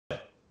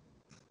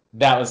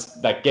that was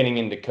like getting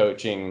into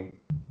coaching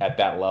at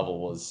that level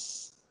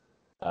was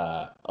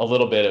a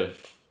little bit of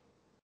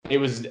it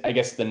was I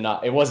guess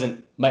it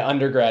wasn't my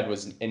undergrad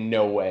was in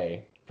no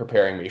way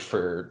preparing me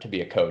to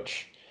be a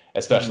coach,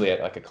 especially Mhm.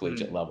 at like a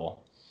collegiate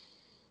level.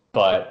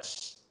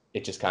 But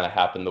it just kind of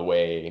happened the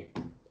way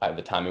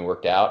the timing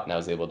worked out, and I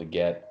was able to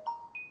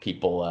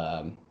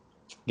people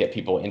get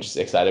people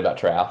excited about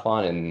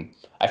triathlon, and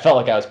I felt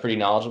like I was pretty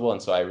knowledgeable,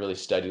 and so I really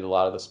studied a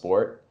lot of the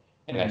sport,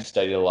 and I Mhm.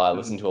 studied a lot,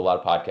 listened to a lot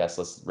of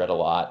podcasts, read a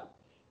lot,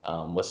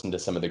 listened to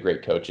some of the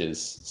great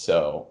coaches.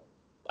 So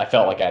I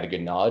felt like I had a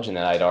good knowledge, and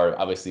then I'd already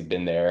obviously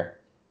been there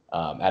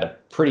at a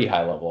pretty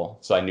high level,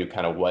 so I knew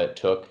kind of what it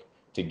took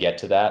to get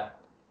to that,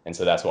 and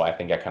so that's why I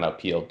think I kind of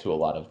appealed to a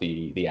lot of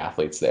the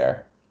athletes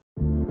there.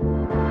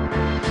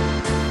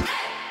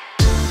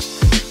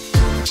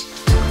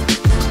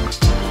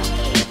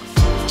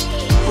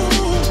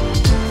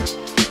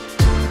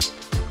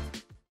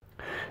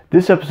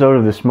 This episode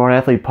of the Smart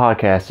Athlete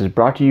Podcast is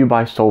brought to you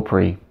by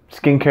Solpre,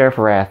 skincare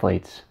for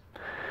athletes.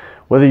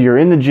 Whether you're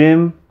in the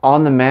gym,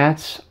 on the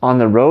mats, on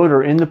the road,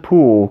 or in the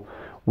pool,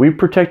 we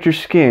protect your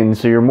skin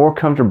so you're more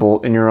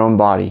comfortable in your own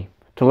body.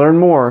 To learn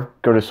more,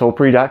 go to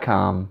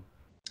solpre.com.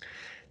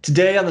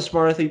 Today on the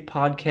Smart Athlete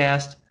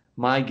Podcast,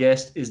 my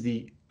guest is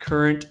the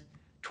current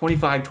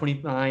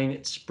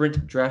 25-29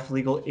 Sprint Draft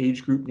Legal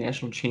Age Group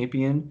National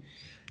Champion.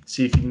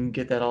 See if you can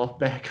get that all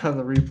back on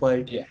the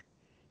replay. Yeah.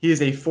 He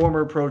is a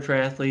former pro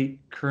triathlete,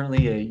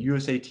 currently a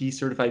USAT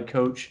certified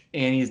coach,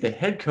 and he is the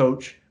head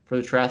coach for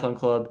the Triathlon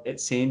Club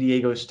at San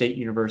Diego State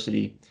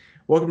University.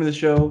 Welcome to the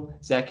show,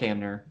 Zack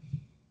Hamner.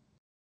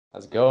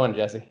 How's it going,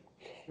 Jesse?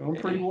 Going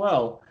pretty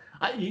well.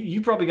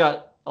 You probably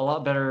got a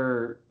lot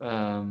better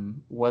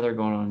weather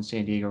going on in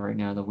San Diego right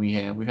now than we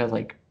have. We've had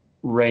like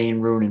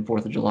rain ruining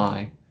 4th of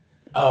July.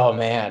 Oh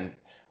man,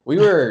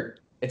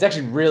 it's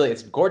actually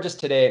it's gorgeous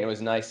today, and it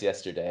was nice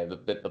yesterday.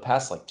 But the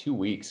past like 2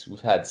 weeks,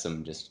 we've had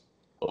some just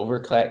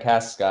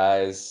overcast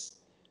skies,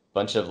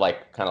 bunch of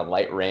like kind of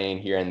light rain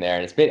here and there,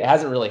 and it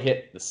hasn't really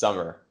hit the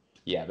summer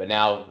yet. But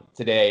now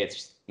today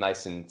it's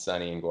nice and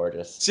sunny and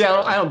gorgeous. See,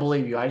 I don't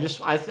believe you. I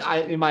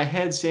in my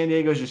head, San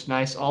Diego's just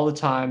nice all the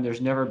time. There's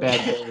never a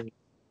bad day,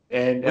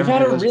 and We've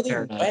had everybody a lives in really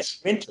wet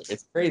paradise. winter.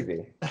 It's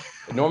crazy.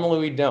 Normally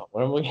we don't.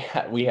 Normally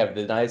we have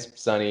the nice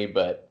sunny,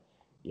 but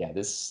yeah,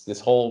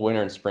 this whole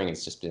winter and spring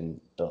has just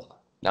been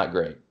not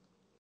great.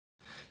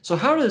 So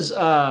how does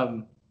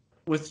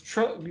with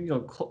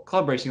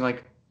club racing,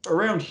 like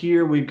around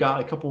here we've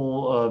got a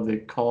couple of the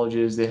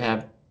colleges that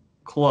have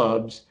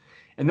clubs,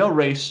 and they'll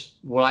race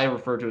what I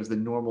refer to as the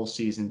normal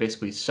season,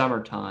 basically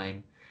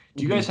summertime.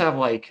 Do you guys have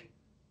like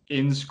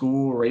in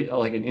school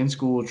like an in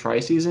school tri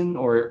season,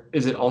 or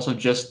is it also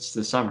just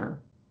the summer?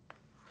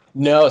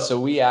 No, so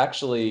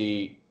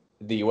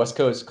the West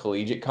Coast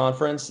Collegiate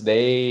Conference,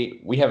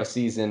 we have a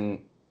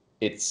season.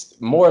 It's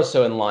more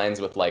so in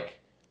lines with like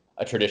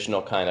a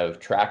traditional kind of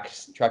track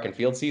and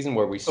field season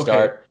where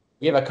Okay.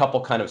 we have a couple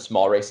kind of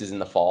small races in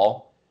the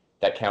fall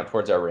that count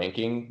towards our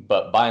ranking,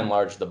 but by and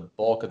large the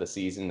bulk of the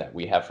season that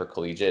we have for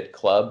collegiate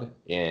club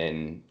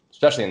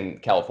especially in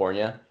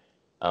California,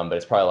 but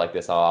it's probably like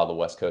this on all the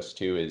West Coast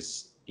too,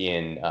 is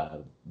in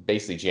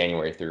basically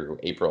January through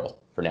April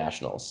for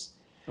nationals.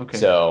 Okay.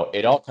 So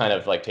it all kind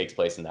of like takes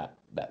place in that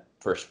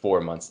first 4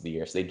 months of the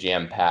year. So they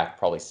jam pack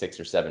probably 6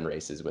 or 7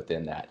 races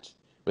within about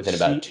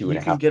See, two and you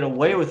a can half. get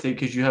away with it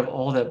because you have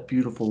all that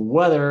beautiful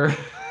weather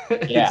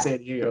in Yeah, San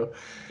Diego.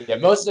 yeah.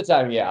 Most of the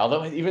time, yeah.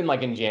 Although even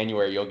like in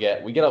January,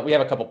 we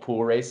have a couple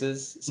pool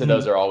races, so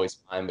those Mhm. are always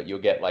fine. But you'll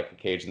get like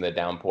occasionally the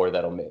downpour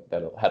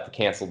that'll have to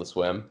cancel the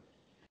swim.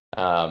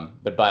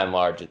 But by and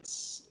large,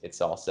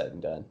 it's all said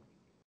and done.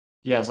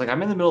 Yeah, it's like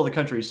I'm in the middle of the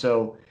country,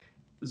 so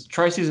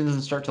tri season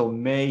doesn't start till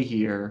May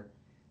here.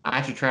 I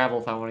have to travel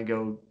if I want to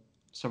go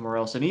somewhere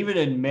else. And even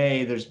in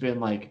May, there's been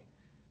like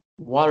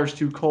water's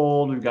too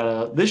cold. We've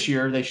got this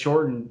year they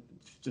shortened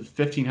the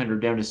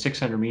 1500 down to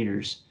 600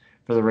 meters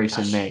for the race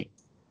in Gosh. May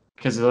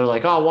because they're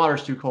like, oh,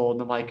 water's too cold,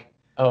 and I'm like,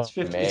 Oh, it's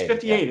May. Yeah.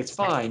 58, it's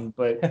fine,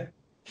 but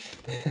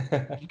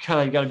you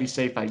got to be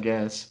safe, I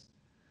guess.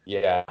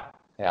 Yeah,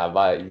 yeah,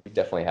 but you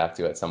definitely have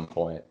to at some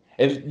point.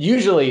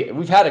 Usually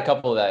we've had a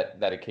couple of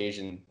that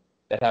occasion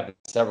that happened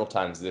several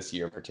times this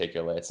year in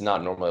particular. It's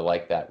not normally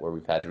like that where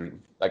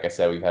like I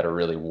said, we've had a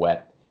really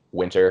wet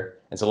winter,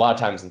 and so a lot of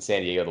times in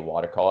San Diego the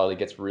water quality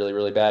gets really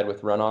really bad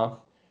with runoff,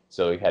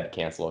 so we had to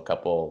cancel a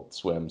couple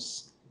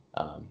swims.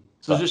 So is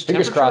it But just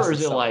fingers temperature, crossed or is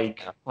this it summer.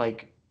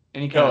 like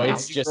any kind No, of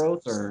it's algae just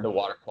growth the or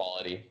water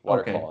quality.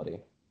 Water okay? quality.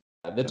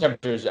 The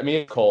temperatures. I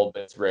mean, it's cold,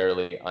 but it's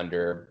rarely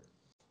under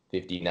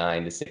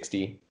 59 to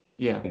 60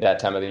 Yeah. that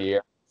time of the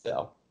year,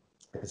 so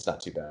it's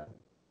not too bad.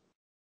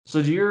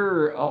 So do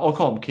your I'll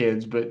call them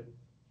kids, but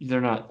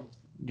they're not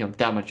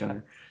that much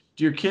younger.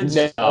 Do your kids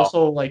No,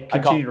 also like I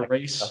call continue to it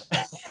race?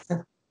 stuff.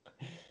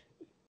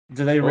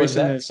 Do they What was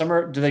race in that? the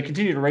summer? Do they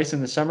continue to race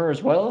in the summer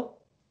as well?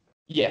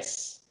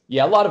 Yes,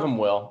 yeah, a lot of them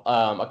will.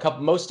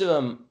 Most of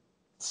them,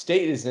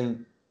 state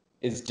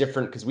is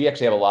different because we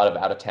actually have a lot of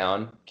out of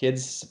town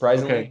kids, Okay.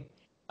 surprisingly,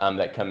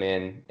 that come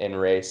in and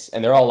race,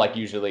 and they're all like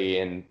usually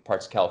in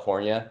parts of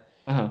California.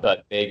 Uh-huh.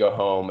 but they go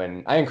home,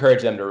 and I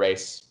encourage them to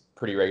race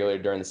pretty regularly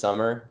during the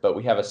summer. But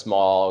we have a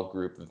small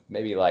group of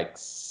maybe like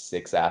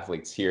 6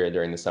 athletes here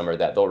during the summer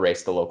that they'll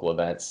race the local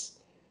events,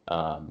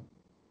 um,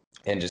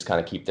 and just kind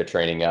of keep their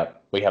training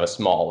up. We have a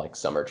small like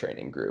summer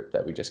training group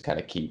that we just kind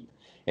of keep,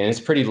 and it's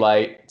pretty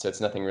light, so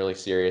it's nothing really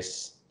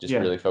serious. Just Yeah.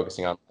 really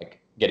focusing on like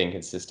getting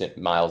consistent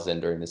miles in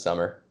during the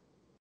summer.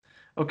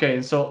 Okay,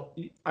 and so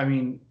I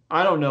mean,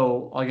 I don't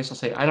know. I guess I'll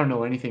say I don't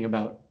know anything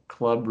about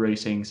club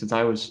racing since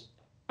I was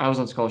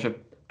on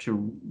scholarship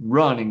to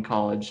run in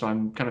college, so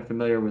I'm kind of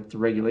familiar with the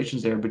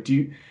regulations there. But do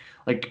you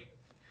like?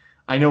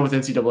 I know with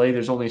NCAA,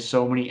 there's only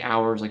so many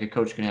hours like a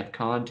coach can have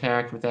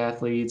contact with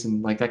athletes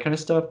and like that kind of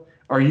stuff.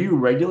 Are you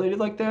regulated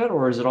like that,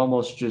 or is it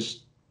almost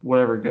just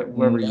wherever you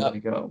want No, to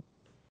go?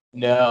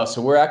 no.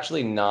 So we're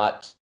actually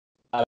not.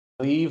 I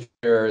believe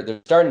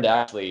they're starting to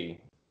actually.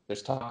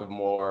 There's talk of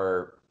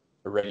more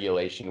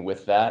regulation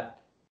with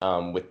that,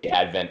 with the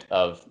advent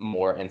of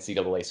more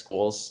NCAA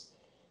schools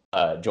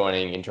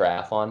joining in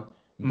triathlon.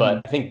 Hmm.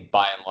 But I think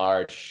by and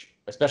large,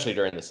 especially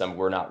during the summer,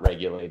 we're not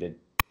regulated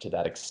to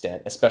that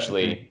extent, Okay.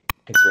 especially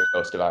considering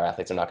most of our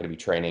athletes are not going to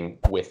be training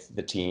with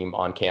the team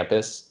on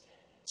campus.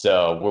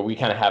 So where we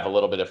kind of have a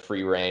little bit of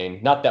free reign.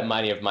 Not that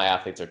many of my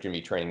athletes are going to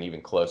be training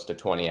even close to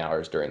 20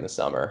 hours during the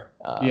summer,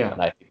 Yeah.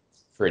 and I think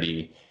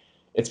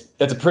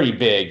that's a pretty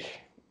big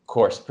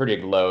course, pretty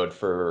big load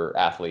for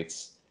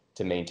athletes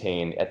to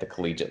maintain at the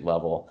collegiate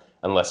level,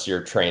 unless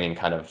you're training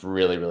kind of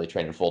really, really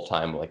training full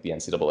time, like the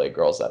NCAA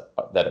girls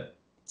that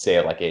say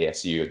at like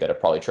ASU that are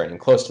probably training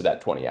close to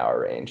that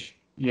 20-hour range.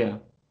 Yeah.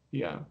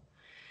 Yeah.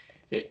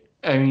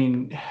 I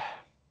mean,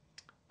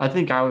 I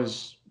think I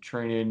was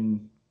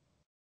training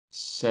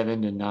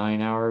 7 to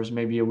 9 hours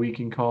maybe a week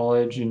in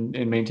college and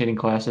maintaining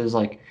classes.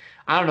 Like,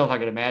 I don't know if I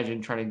could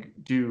imagine trying to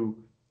do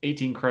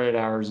 18 credit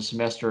hours a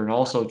semester and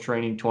also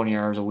training 20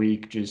 hours a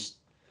week. Just,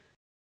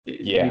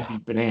 it'd Yeah, be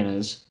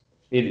bananas.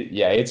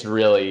 it's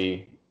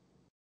really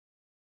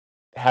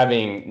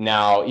having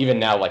now, even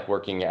now, like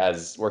working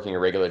a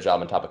regular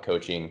job on top of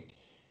coaching,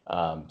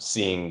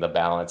 seeing the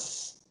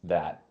balance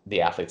that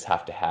the athletes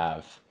have to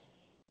have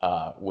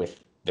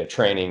with their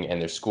training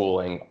and their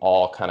schooling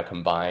all kind of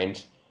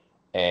combined.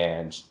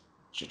 And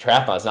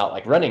triathlon is not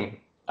like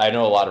running. I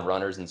know a lot of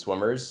runners and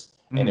swimmers,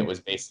 and it Hmm. was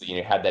basically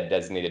you had that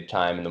designated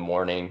time in the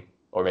morning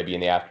or maybe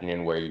in the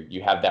afternoon where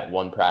you have that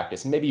one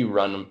practice, and maybe you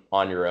run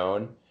on your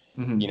own,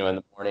 Hmm. in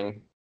the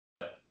morning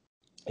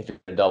if you're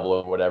a double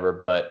or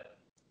whatever. But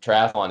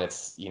triathlon,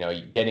 it's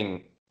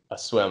getting a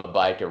swim, a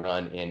bike, a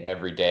run in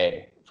every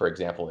day, for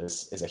example,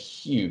 is a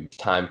huge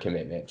time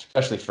commitment,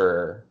 especially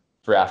for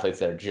athletes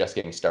that are just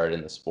getting started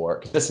in the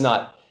sport. 'Cause it's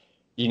not,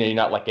 you're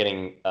not like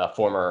getting a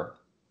former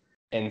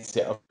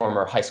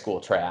high school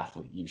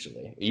triathlete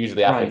usually.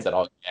 Usually athletes Right. that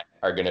all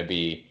are going to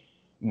be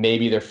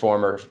maybe they're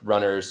former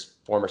runners,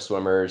 former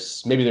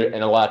swimmers, maybe they're,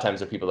 and a lot of times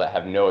they're people that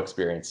have no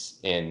experience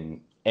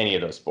in any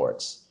of those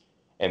sports.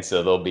 And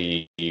so they'll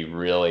be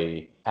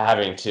really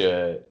having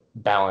to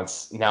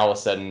balance now all of a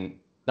sudden,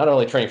 not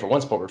only training for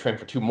one sport, but training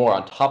for two more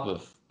on top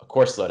of a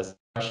course load as a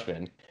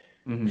freshman.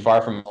 Hmm.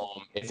 Far from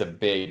home, it's a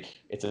big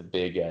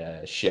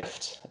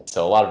shift.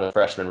 So a lot of the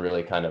freshmen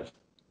really kind of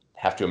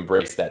have to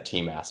embrace that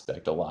team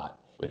aspect a lot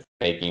with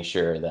making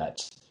sure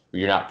that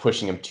you're not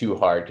pushing them too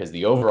hard because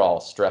the overall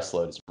stress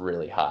load is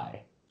really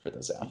high for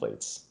those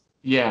athletes.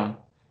 Yeah.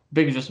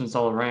 Big adjustments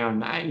all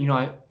around. I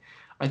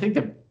think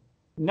that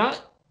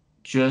not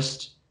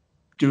just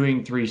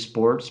doing three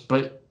sports,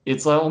 but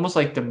it's almost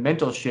like the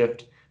mental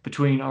shift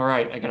between, all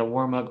right, I got to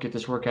warm up, get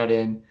this workout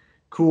in,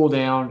 cool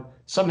down,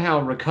 somehow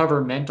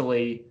recover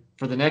mentally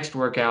for the next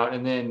workout,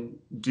 and then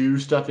do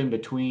stuff in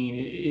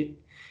between.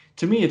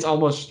 To me, it's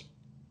almost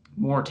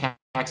more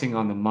taxing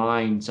on the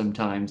mind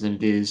sometimes than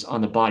it is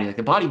on the body. Like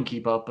the body can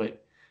keep up,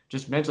 but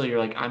just mentally, you're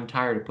like, I'm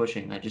tired of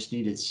pushing. I just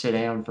need to sit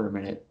down for a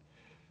minute.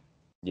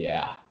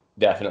 Yeah,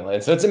 definitely.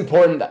 And so it's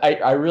important.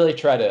 I really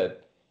try to,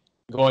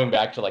 going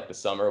back to like the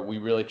summer, we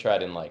really try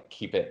to like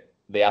keep it,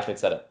 the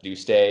athletes that do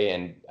stay,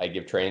 and I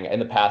give training. In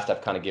the past,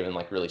 I've kind of given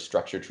like really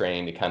structured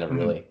training to kind of Hmm.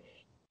 really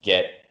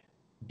get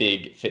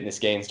big fitness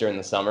gains during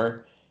the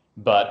summer.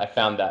 But I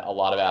found that a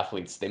lot of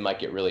athletes, they might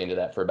get really into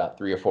that for about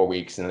 3 or 4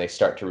 weeks, and they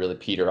start to really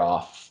peter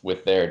off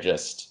with their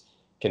just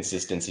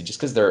consistency, just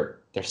because they're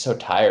so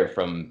tired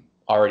from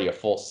already a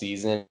full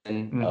season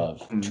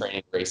of Hmm.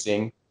 training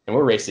racing, and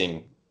we're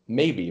racing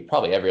maybe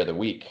probably every other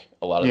week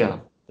a lot of Yeah.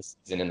 the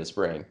season in the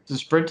spring. Is it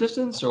sprint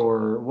distance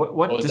or what?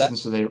 What What was that?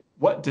 distance are they?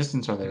 What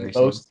distance are they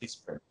racing? Mostly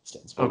sprint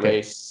distance. We'll Okay.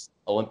 race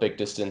Olympic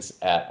distance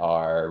at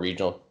our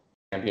regional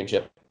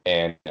championship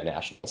and the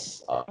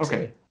nationals, Okay.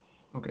 obviously.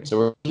 Okay. So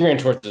we're gearing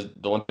towards the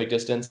Olympic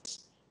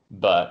distance,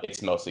 but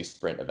it's mostly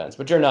sprint events,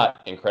 which are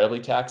not incredibly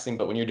taxing.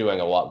 But when you're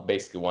doing a lot,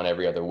 basically one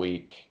every other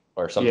week,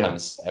 or Yeah.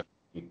 sometimes every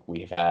week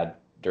we've had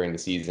during the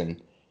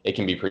season, it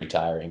can be pretty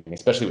tiring,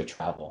 especially with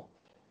travel.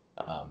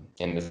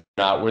 And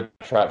we're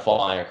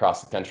flying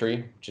across the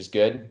country, which is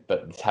good,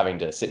 but it's having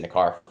to sit in a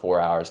car for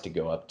 4 hours to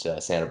go up to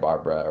Santa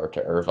Barbara or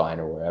to Irvine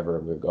or wherever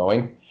we're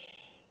going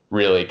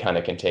really kind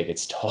of can take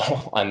its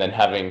toll. And then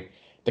having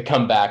to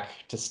come back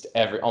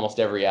to almost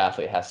every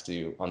athlete has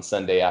to on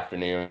Sunday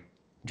afternoon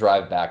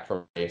drive back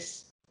from a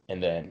race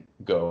and then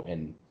go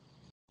and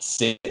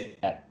sit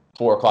at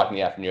 4 o'clock in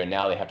the afternoon. And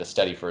now they have to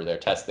study for their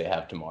test they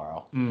have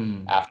tomorrow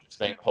after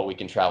spending the whole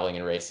weekend traveling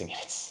and racing.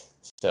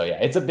 So yeah,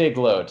 it's a big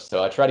load.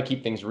 So I try to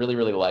keep things really,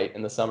 really light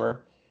in the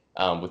summer,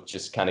 with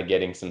just kind of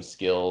getting some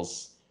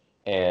skills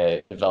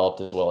and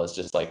developed, as well as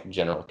just like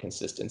general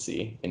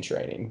consistency in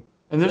training.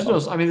 And there's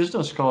there's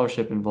no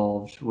scholarship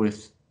involved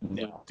with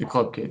the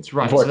club kids,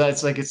 right? So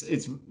that's like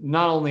it's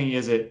not only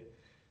is it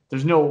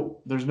there's no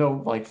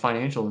like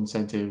financial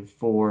incentive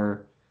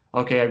for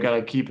okay, I've got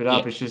to keep it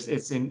up. It's just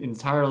it's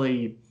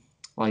entirely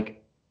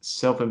like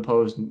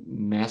self-imposed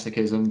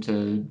masochism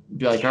to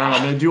be like, all right,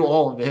 I'm going to do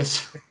all of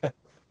this.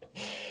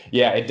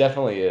 Yeah, it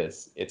definitely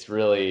is. It's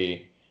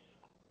really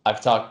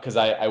I've talked because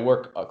I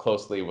work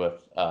closely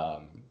with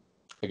a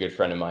good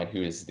friend of mine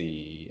who is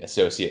the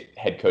associate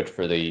head coach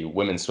for the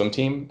women's swim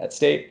team at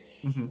State,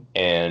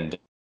 and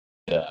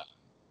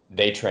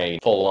they train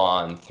full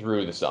on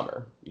through the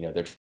summer.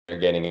 They're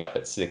getting up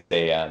at 6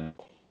 a.m.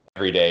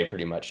 every day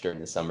pretty much during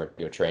the summer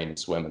to go train and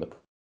swim in the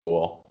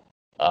pool.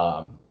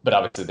 But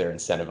obviously they're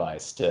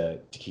incentivized to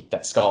keep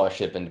that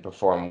scholarship and to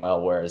perform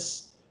well,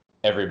 whereas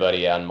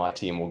everybody on my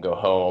team will go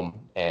home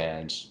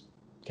and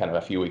kind of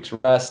a few weeks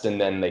rest, and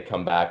then they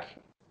come back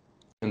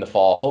in the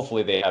fall.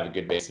 Hopefully they have a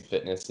good base of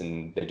fitness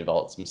and they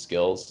develop some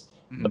skills.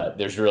 But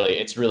it's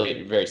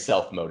really very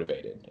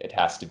self-motivated. It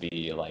has to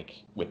be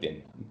like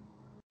within them.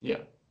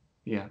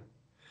 Yeah.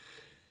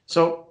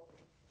 So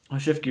I'll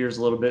shift gears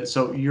a little bit.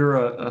 So you're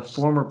a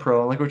former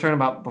pro. Like we were talking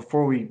about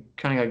before we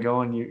kind of got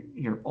going,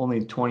 you're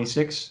only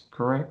 26,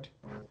 correct?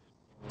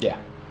 Yeah.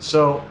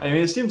 So, I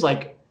mean, it seems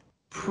like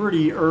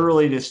pretty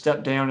early to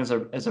step down as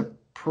a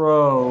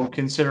pro,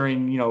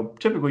 considering,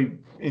 typically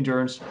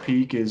endurance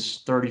peak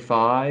is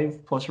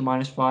 35 plus or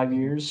minus 5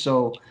 years.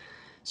 So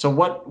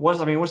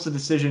what's the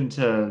decision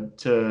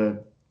to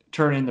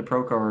turn in the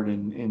pro card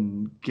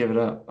and give it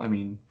up?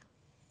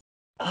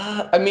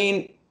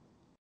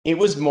 It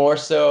was more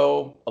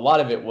so, a lot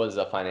of it was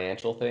a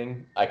financial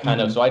thing.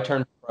 So I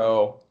turned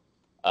pro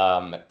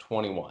at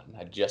 21.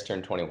 I just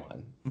turned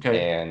 21.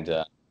 Okay. And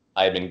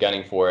I had been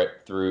gunning for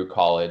it through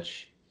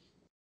college,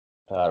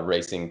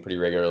 racing pretty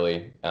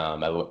regularly.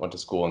 I went to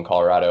school in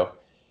Colorado.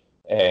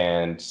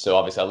 And so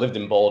obviously I lived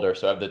in Boulder,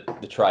 so I have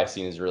the tri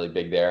scene is really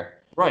big there.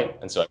 Right.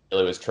 And so I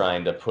really was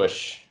trying to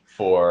push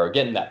for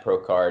getting that pro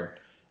card.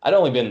 I'd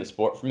only been in the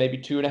sport for maybe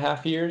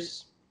 2.5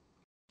 years,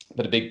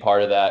 but a big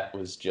part of that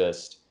was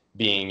just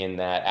being in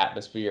that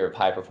atmosphere of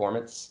high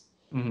performance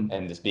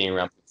and just being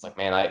around. It's like,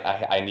 man,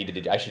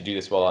 I should do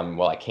this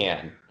while I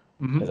can,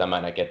 because I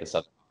might not get this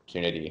other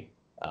opportunity.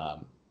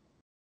 And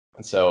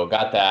so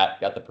got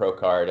the pro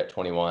card at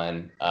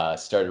 21,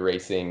 started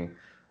racing.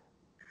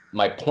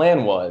 My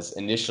plan was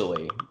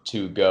initially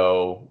to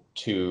go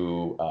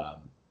to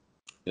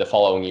the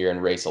following year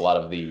and race a lot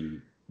of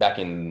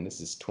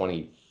this is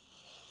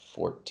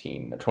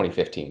 2014 or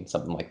 2015,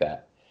 something like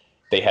that.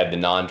 They had the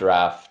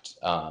non-draft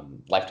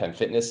Lifetime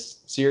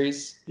Fitness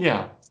series.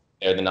 Yeah.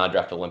 They're the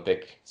non-draft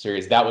Olympic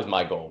series. That was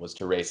my goal, was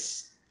to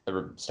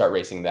start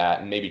racing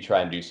that and maybe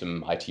try and do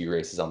some ITU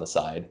races on the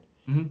side,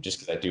 just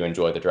because I do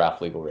enjoy the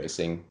draft legal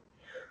racing.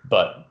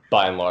 But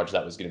by and large,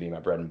 that was going to be my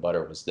bread and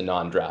butter, was the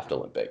non-draft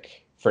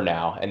Olympic for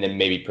now, and then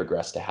maybe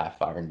progress to half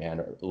Ironman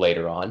or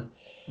later on.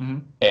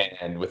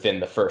 And within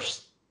the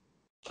first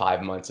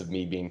 5 months of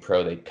me being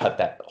pro, they cut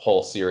that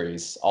whole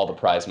series, all the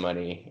prize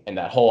money, and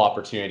that whole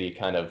opportunity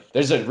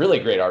there's a really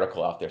great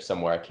article out there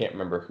somewhere, I can't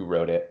remember who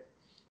wrote it,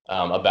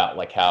 about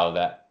like how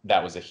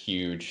that was a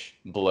huge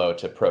blow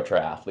to pro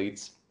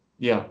triathletes.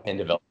 Yeah. And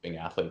developing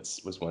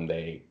athletes, was when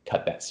they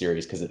cut that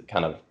series, because it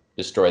kind of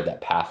destroyed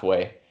that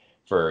pathway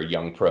for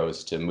young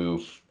pros to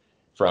move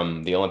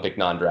from the Olympic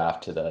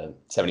non-draft to the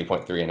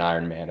 70.3 and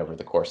Ironman over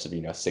the course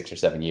of 6 or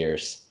 7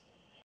 years.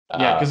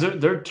 Yeah, because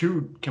they're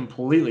two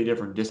completely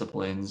different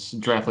disciplines,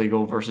 draft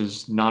legal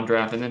versus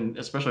non-draft, and then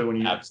especially when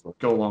you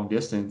go long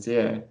distance,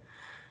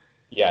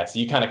 Yeah, so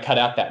you kind of cut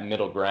out that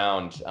middle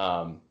ground.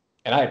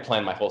 And I had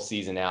planned my whole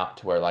season out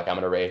to where, like, I'm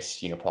going to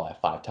race, probably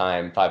five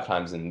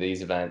times in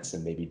these events,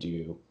 and maybe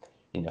do,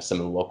 some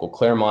of the local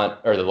Claremont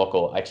or the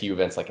local ITU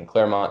events, like in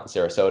Claremont and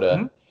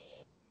Sarasota.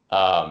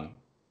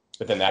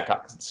 But then that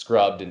got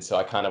scrubbed, and so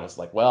I kind of was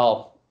like,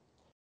 well,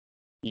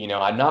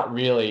 I'm not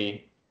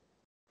really.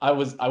 I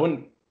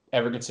wouldn't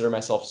ever consider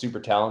myself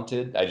super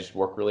talented. I just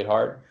work really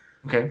hard.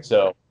 Okay.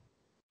 So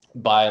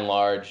by and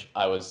large,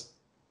 I was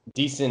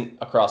decent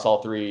across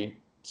all three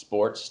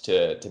sports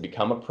to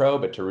become a pro,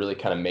 but to really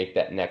kind of make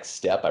that next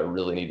step, I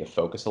really need to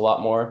focus a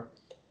lot more.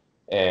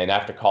 And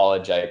after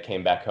college, I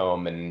came back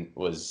home and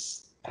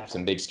have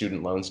some big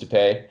student loans to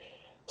pay.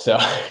 So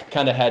I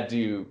kind of had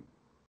to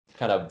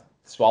kind of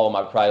swallow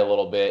my pride a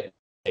little bit,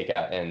 take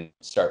out and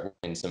start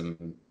working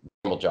some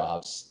normal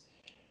jobs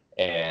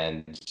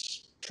and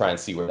try and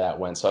see where that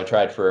went. So I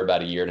tried for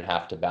about 1.5 years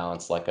to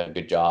balance like a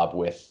good job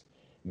with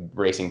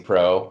racing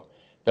pro.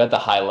 But at the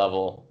high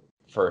level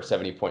for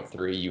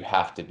 70.3, you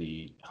have to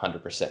be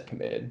 100%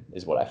 committed,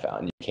 is what I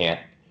found. You can't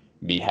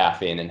be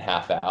half in and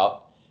half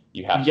out.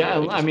 You have to Yeah,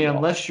 really I just mean, be all.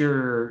 unless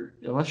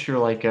you're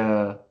like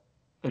a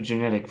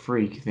genetic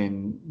freak,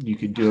 then you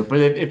could do it. But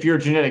if you're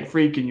a genetic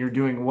freak and you're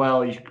doing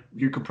well,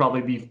 you could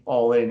probably be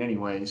all in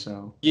anyway.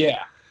 So Yeah,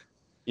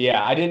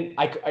 yeah. I didn't.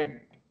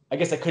 I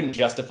guess I couldn't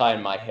justify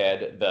in my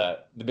head the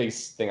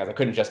biggest thing is I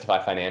couldn't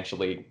justify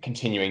financially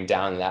continuing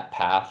down that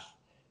path,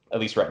 at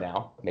least right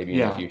now. Maybe in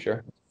the yeah,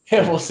 future,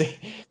 yeah. we'll see.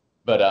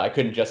 But I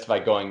couldn't justify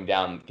going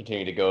down,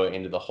 continuing to go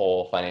into the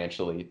hole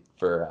financially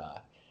for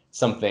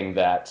something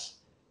that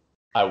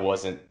I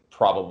wasn't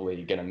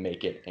probably going to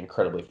make it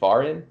incredibly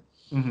far in.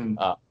 Hmm.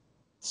 Uh,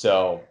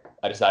 so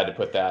I decided to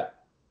put that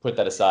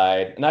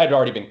aside. And I had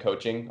already been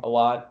coaching a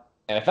lot,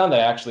 and I found that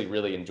I actually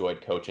really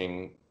enjoyed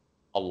coaching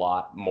a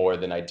lot more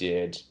than I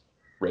did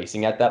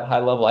racing at that high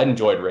level. I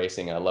enjoyed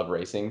racing and I love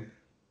racing,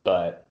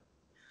 but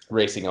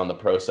racing on the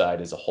pro side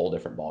is a whole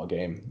different ball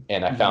game.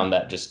 And I Hmm. found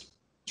that just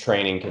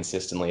training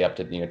consistently up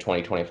to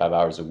 20, 25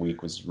 hours a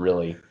week was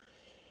really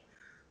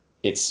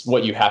it's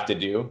what you have to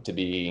do to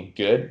be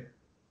good.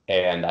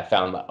 And I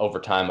found that over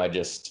time,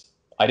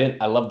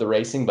 I loved the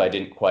racing, but I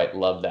didn't quite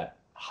love that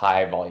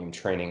high volume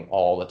training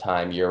all the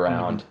time year Hmm.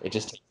 round. It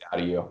just takes it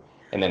out of you.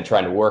 And then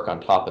trying to work on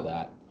top of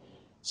that.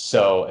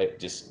 So it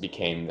just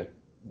became the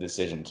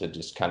decision to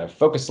just kind of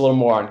focus a little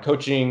more on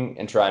coaching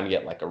and try and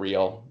get like a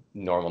real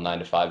normal 9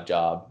 to 5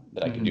 job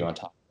that I could do Hmm. on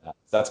top of that.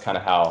 So that's kind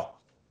of how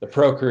the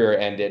pro career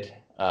ended.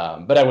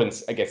 But I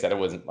wouldn't, like I said, it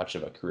wasn't much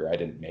of a career. I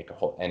didn't make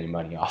any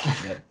money off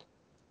of it.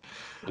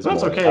 It was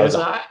That's more, I okay. was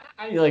So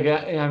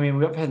I mean,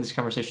 we've had this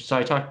conversation. So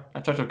I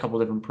talked to a couple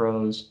different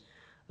pros.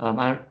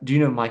 Do you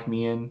know Mike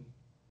Meehan?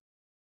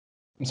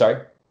 I'm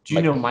sorry, Do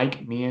you know Mike.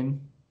 Mike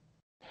Meehan?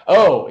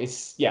 Oh,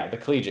 it's yeah, the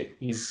collegiate.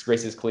 He's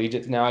races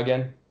collegiate now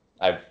again.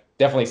 I've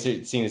definitely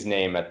seen his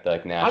name at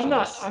the I'm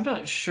nationals.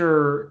 not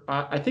sure.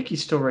 I think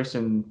he's still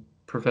racing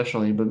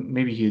professionally, but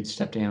maybe he had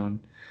stepped down.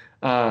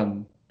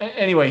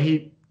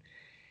 Anyway,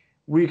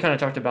 we kind of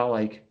talked about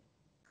like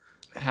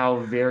how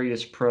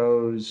various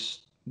pros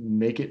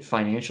make it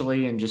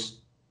financially, and just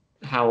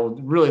how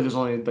really there's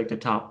only like the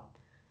top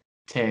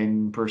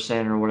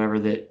 10% or whatever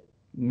that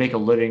make a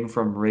living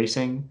from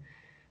racing.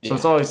 So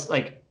it's Yeah, always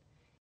like,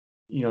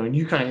 and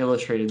you kind of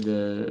illustrated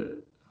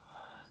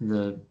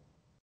the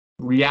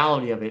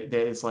reality of it,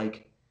 that it's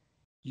like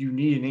you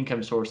need an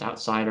income source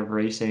outside of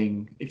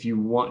racing if you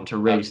want to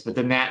race, but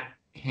absolutely. then that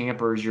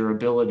hampers your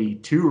ability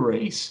to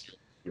race.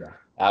 Yeah,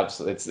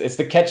 absolutely. It's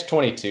the catch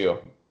 22, and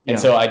Yeah.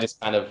 so I just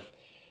kind of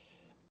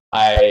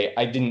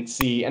I didn't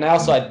see, and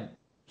I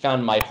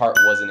found my heart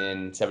wasn't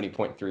in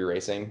 70.3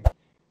 racing.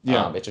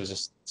 Yeah. It was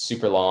just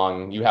super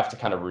long. You have to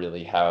kind of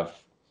really have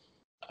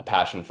a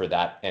passion for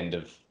that end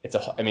of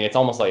I mean, it's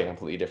almost like a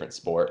completely different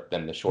sport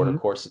than Hmm. the short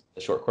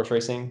course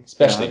racing, Yeah,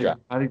 especially drag.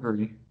 I'd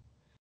agree.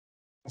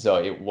 So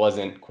it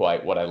wasn't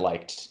quite what I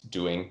liked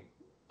doing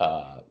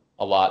a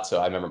lot.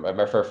 So I remember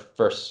my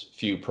first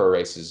few pro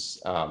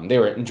races, they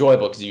were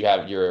enjoyable because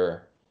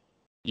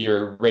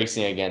you're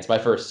racing against my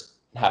first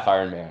half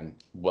Ironman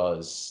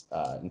was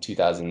in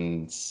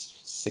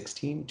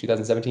 2016,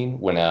 2017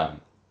 when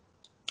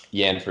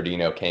Jan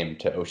Frodeno came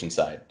to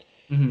Oceanside.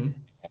 Hmm.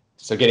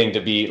 So getting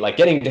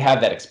to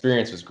have that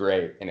experience was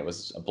great, and it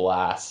was a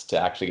blast to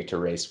actually get to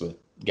race with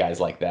guys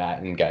like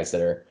that and guys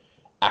that are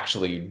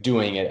actually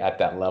doing it at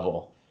that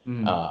level.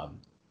 Hmm. Um,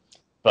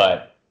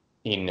 but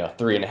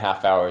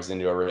 3.5 hours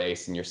into a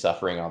race and you're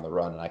suffering on the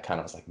run, and I kind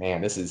of was like,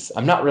 man,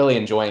 I'm not really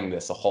enjoying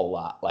this a whole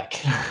lot. Like,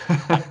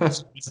 I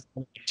was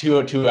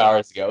 2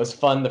 hours ago. It was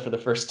fun for the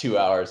first 2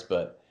 hours,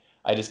 but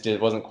I just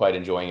wasn't quite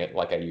enjoying it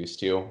like I used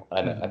to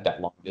at Hmm.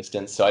 that long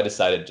distance. So I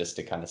decided just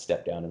to kind of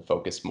step down and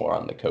focus more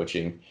on the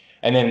coaching.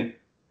 And then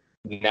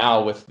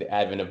now with the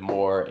advent of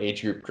more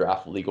age group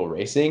draft legal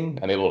racing,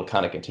 I'm able to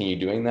kind of continue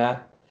doing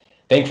that.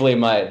 Thankfully,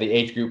 the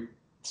age group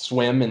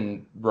swim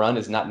and run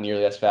is not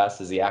nearly as fast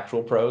as the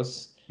actual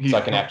pros, so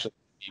I can Yeah. actually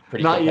be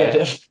pretty Not yet.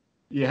 competitive.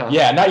 Yeah.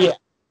 Yeah, not yet,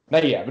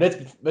 but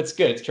it's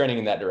good. It's trending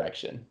in that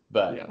direction.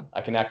 But Yeah.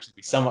 I can actually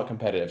be somewhat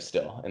competitive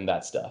still in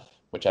that stuff,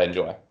 which I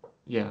enjoy.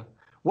 Yeah.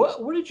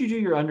 What did you do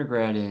your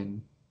undergrad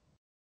in?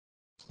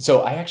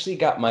 So I actually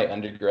got my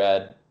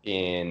undergrad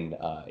in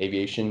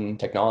aviation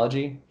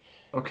technology.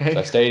 So I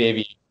Okay. studied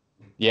aviation.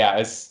 Yeah,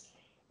 it's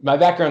my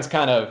background's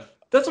kind of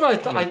That's what I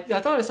thought. kind of I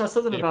thought I saw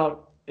something different.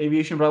 about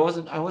aviation, but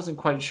I wasn't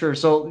quite sure.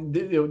 So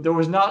there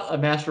was not a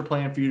master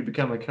plan for you to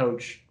become a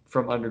coach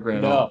from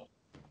undergrad on. No,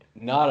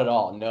 not at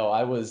all. No,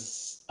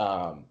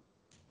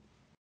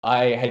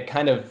 I had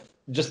kind of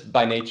just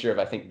by nature of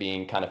I think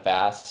being kind of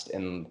fast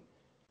and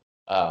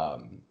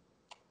um,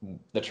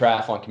 the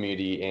triathlon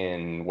community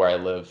in where I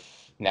live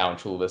now in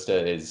Chula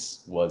Vista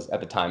was at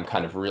the time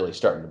kind of really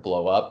starting to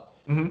blow up,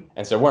 Hmm.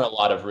 and so there weren't a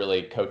lot of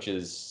really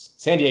coaches.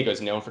 San Diego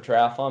is known for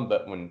triathlon,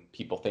 but when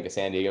people think of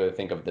San Diego, they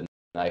think of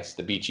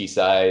the beachy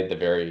side, the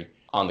very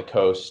on the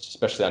coast,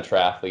 especially on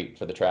triathlete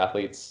for the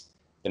triathletes,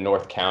 the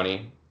North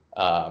County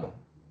um,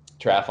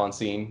 triathlon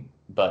scene.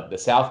 But the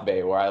South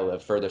Bay, where I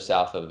live, further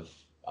south of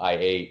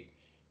I-8,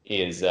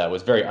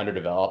 was very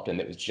underdeveloped, and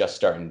it was just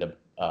starting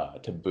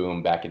to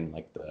boom back in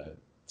like the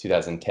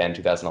 2010,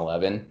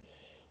 2011.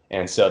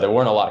 And so there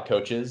weren't a lot of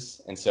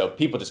coaches. And so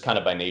people just kind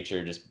of by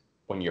nature, just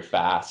when you're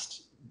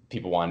fast,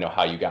 people want to know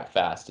how you got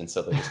fast. And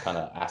so they just kind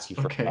of ask you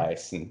for Okay.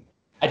 advice. And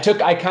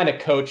I kind of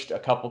coached a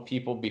couple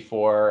people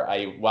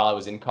while I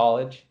was in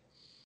college.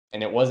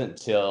 And it wasn't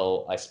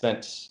till I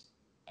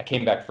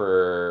came back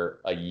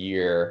for a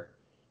year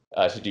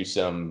to do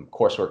some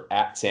coursework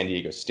at San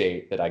Diego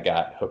State that I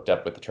got hooked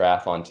up with the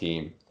triathlon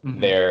team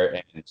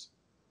there, and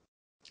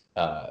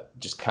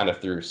just kind of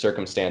through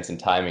circumstance and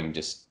timing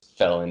just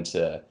fell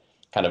into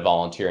kind of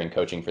volunteering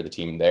coaching for the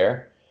team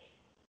there.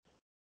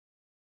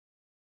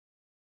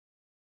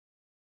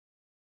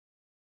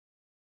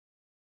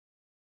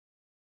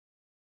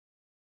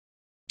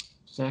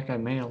 Zach, I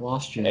may have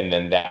lost you. And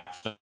then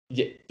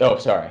oh,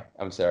 sorry.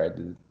 I'm sorry.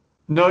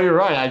 No, you're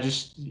right.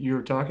 You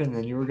were talking and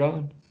then you were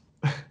gone.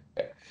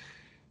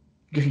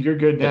 You're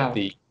good now.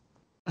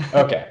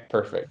 Okay,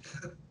 perfect.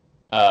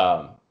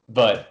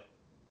 But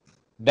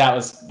that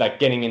was like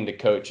getting into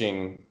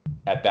coaching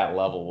at that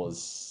level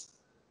was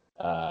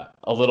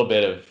a little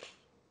bit of,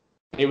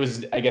 it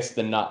was, I guess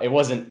it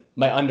wasn't,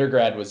 my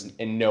undergrad was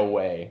in no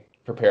way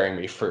preparing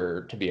me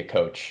to be a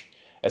coach,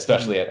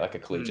 especially at like a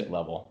collegiate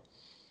level.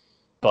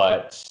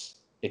 But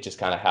it just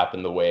kind of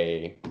happened the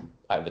way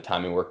the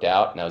timing worked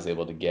out, and I was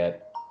able to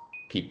get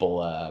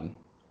people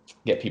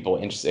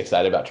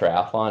excited about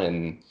triathlon,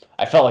 and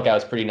I felt like I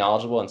was pretty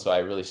knowledgeable, and so I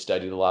really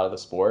studied a lot of the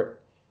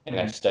sport, and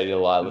I studied a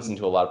lot, listened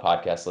to a lot of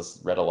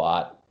podcasts, read a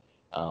lot,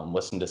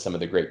 listened to some of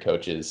the great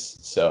coaches.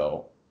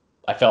 So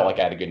I felt like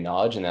I had a good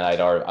knowledge, and then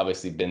I'd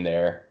obviously been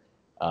there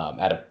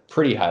at a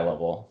pretty high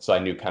level, so I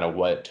knew kind of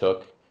what it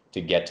took to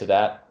get to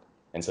that,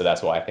 and so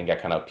that's why I think I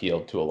kind of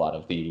appealed to a lot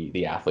of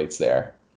the athletes there.